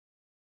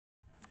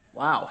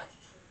Wow.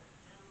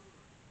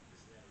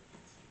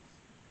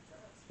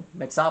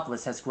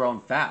 Mixopolis has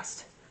grown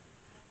fast.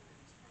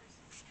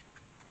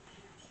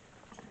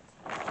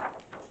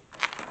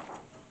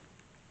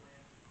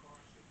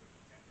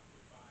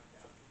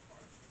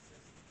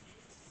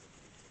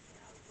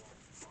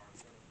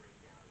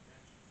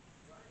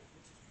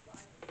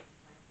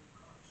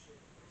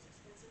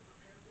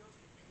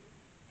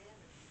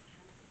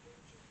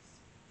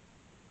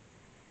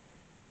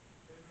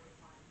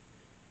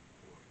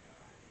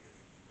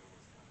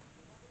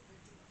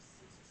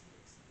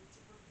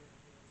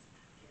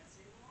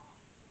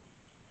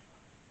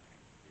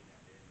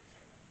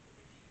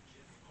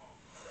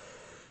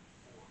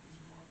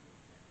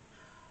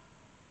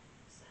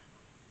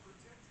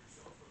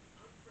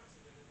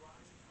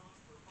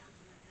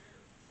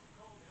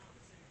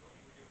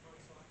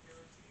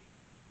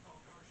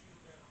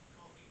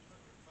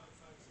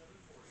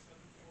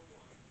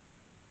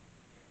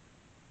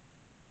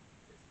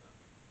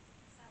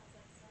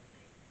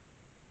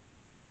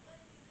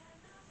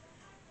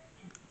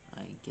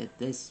 I get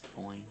this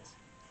point.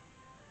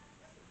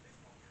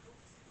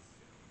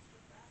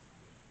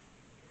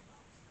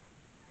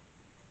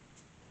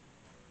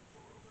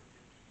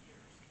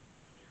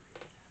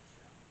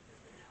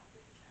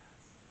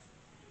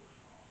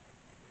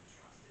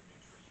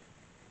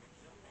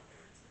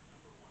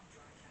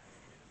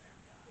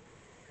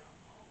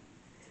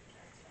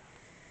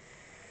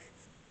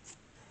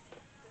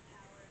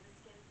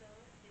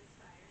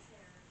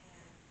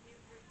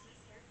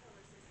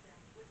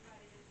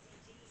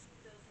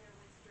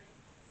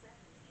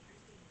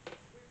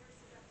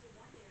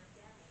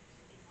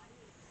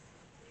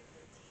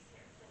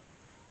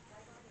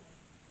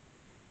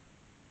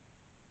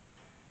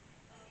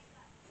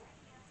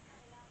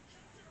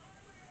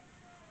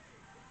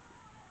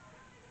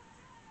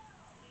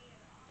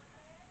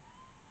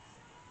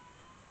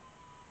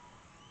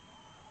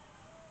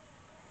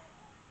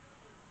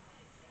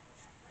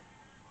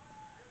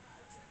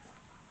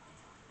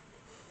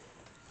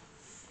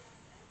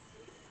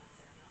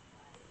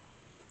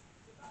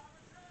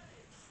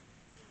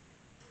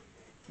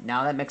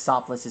 Now that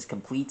Mixopolis is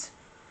complete,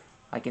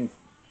 I can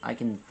I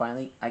can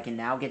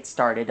now get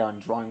started on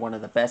drawing one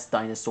of the best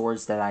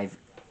dinosaurs that I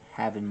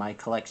have in my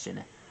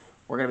collection.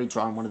 We're gonna be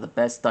drawing one of the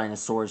best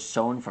dinosaurs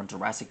shown from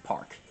Jurassic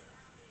Park.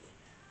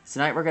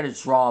 Tonight we're gonna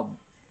draw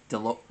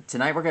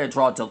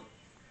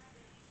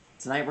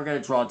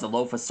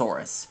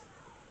Dilophosaurus.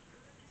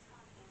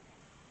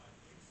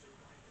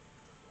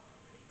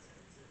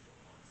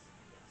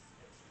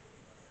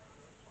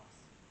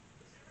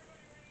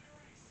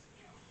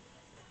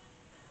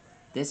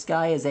 This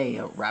guy is a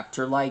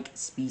raptor-like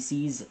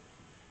species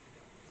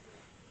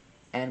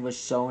and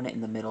was shown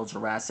in the Middle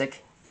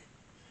Jurassic.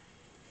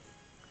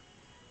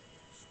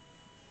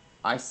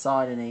 I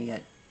saw it in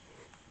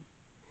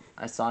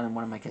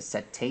one of my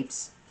cassette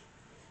tapes.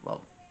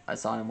 Well, I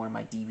saw it in one of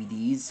my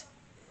DVDs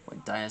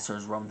when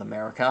dinosaurs roamed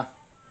America.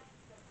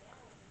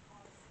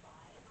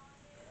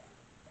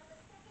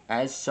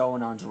 As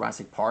shown on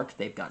Jurassic Park,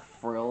 they've got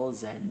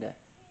frills and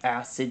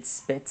acid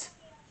spit.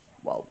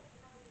 Well,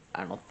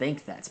 I don't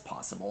think that's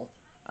possible.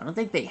 I don't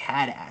think they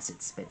had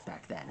acid spit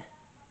back then.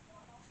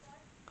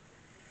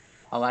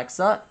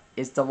 Alexa,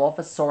 is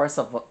Dilophosaurus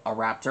a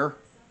raptor?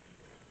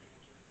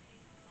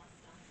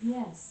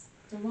 Yes,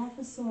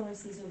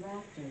 Dilophosaurus is a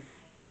raptor.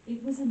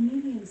 It was a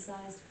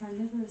medium-sized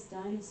carnivorous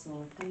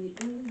dinosaur from the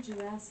early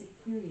Jurassic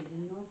period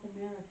in North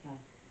America.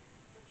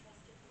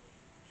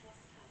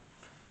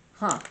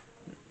 Huh.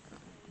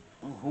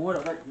 Who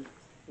would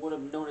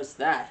have noticed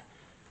that?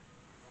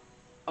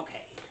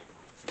 Okay.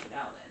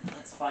 Now then,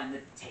 let's find the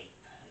tape.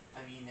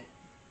 I mean,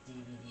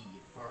 DVD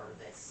for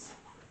this.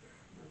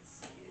 Let's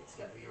see, it's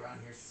got to be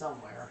around here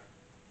somewhere.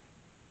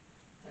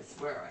 I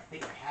swear, I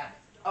think I have it.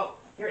 Oh,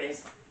 here it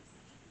is.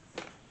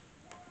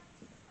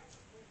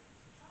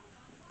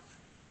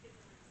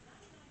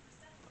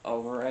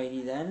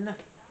 Alrighty then.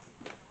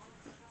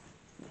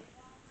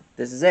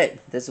 This is it.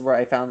 This is where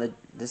I found it.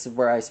 This is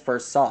where I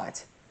first saw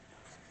it.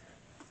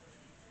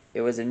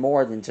 It was in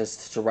more than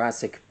just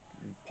Jurassic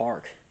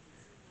Park.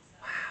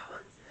 Wow.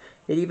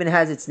 It even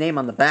has its name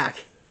on the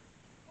back.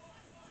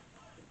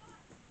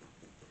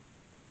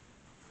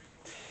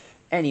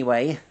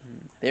 Anyway,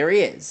 there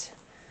he is.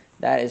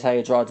 That is how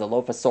you draw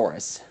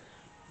Dilophosaurus.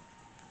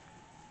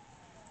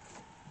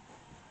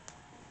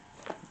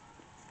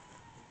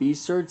 Be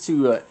sure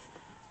to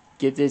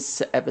give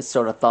this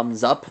episode a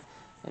thumbs up,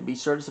 and be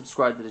sure to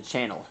subscribe to the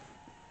channel.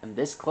 I'm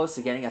this close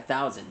to getting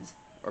 1,000,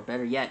 or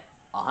better yet,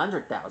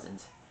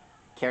 100,000.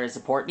 Care to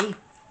support me?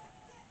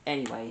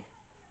 Anyway,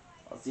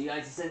 I'll see you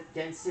guys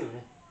again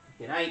soon.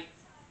 Good night.